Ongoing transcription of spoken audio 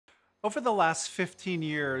Over the last 15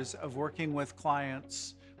 years of working with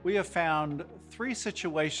clients, we have found three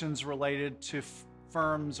situations related to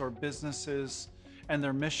firms or businesses and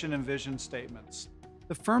their mission and vision statements.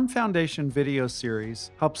 The Firm Foundation video series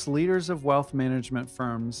helps leaders of wealth management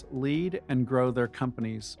firms lead and grow their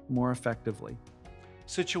companies more effectively.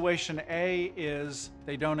 Situation A is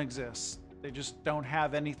they don't exist. They just don't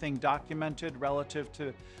have anything documented relative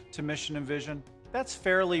to mission and vision. That's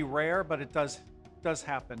fairly rare, but it does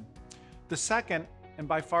happen. The second, and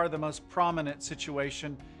by far the most prominent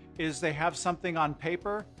situation, is they have something on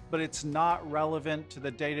paper, but it's not relevant to the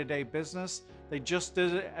day-to-day business. They just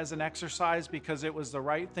did it as an exercise because it was the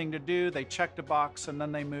right thing to do. They checked a box and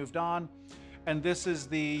then they moved on. And this is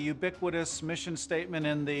the ubiquitous mission statement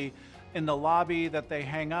in the lobby that they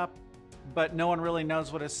hang up, but no one really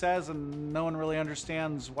knows what it says and no one really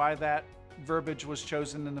understands why that verbiage was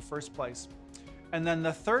chosen in the first place. And then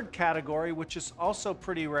the third category, which is also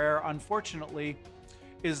pretty rare, unfortunately,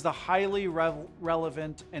 is the highly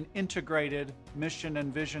relevant and integrated mission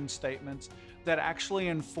and vision statements that actually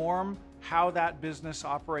inform how that business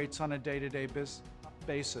operates on a day-to-day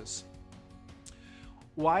basis.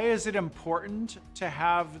 Why is it important to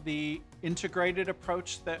have the integrated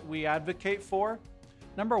approach that we advocate for?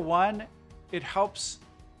 Number one, it helps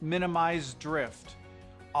minimize drift.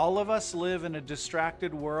 All of us live in a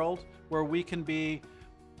distracted world where we can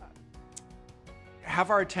have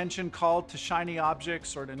our attention called to shiny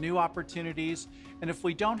objects or to new opportunities. And if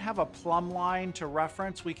we don't have a plumb line to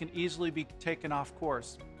reference, we can easily be taken off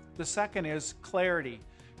course. The second is clarity.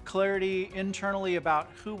 Clarity internally about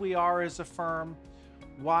who we are as a firm,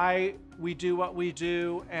 why we do what we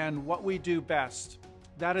do, and what we do best.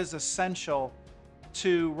 That is essential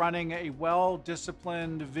to running a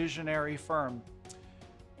well-disciplined, visionary firm.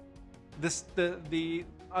 The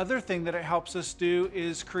other thing that it helps us do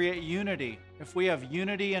is create unity. If we have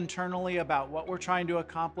unity internally about what we're trying to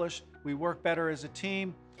accomplish, we work better as a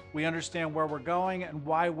team, we understand where we're going and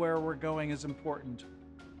why where we're going is important.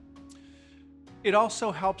 It also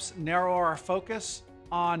helps narrow our focus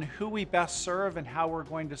on who we best serve and how we're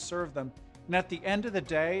going to serve them. And at the end of the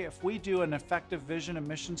day, if we do an effective vision and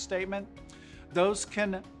mission statement, those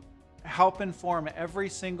can help inform every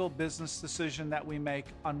single business decision that we make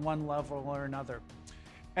on one level or another.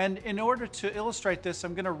 And in order to illustrate this,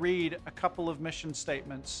 I'm going to read a couple of mission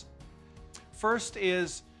statements. First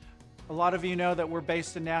is, a lot of you know that we're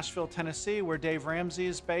based in Nashville, Tennessee, where Dave Ramsey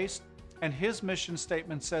is based, and his mission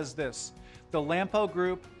statement says this: the Lampo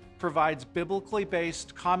Group provides biblically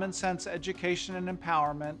based, common sense education and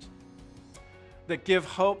empowerment that give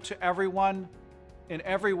hope to everyone in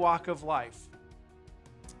every walk of life.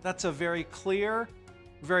 That's a very clear,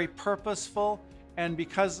 very purposeful, and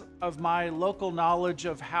because of my local knowledge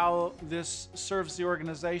of how this serves the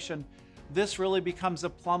organization, this really becomes a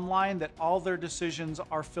plumb line that all their decisions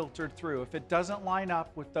are filtered through. If it doesn't line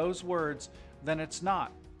up with those words, then it's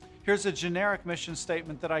not. Here's a generic mission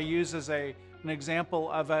statement that I use as an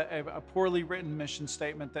example of a poorly written mission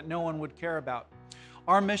statement that no one would care about.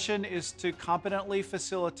 Our mission is to competently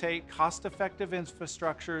facilitate cost-effective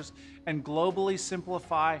infrastructures and globally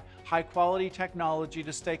simplify high-quality technology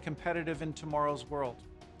to stay competitive in tomorrow's world.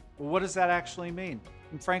 Well, what does that actually mean?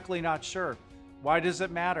 I'm frankly not sure. Why does it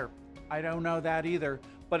matter? I don't know that either,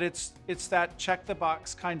 but it's that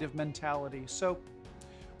check-the-box kind of mentality. So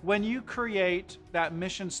when you create that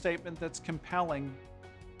mission statement that's compelling,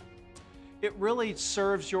 it really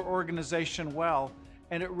serves your organization well,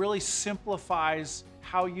 and it really simplifies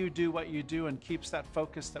how you do what you do and keeps that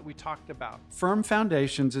focus that we talked about. Firm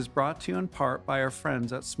Foundations is brought to you in part by our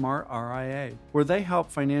friends at SmartRIA, where they help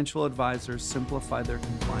financial advisors simplify their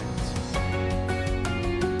compliance.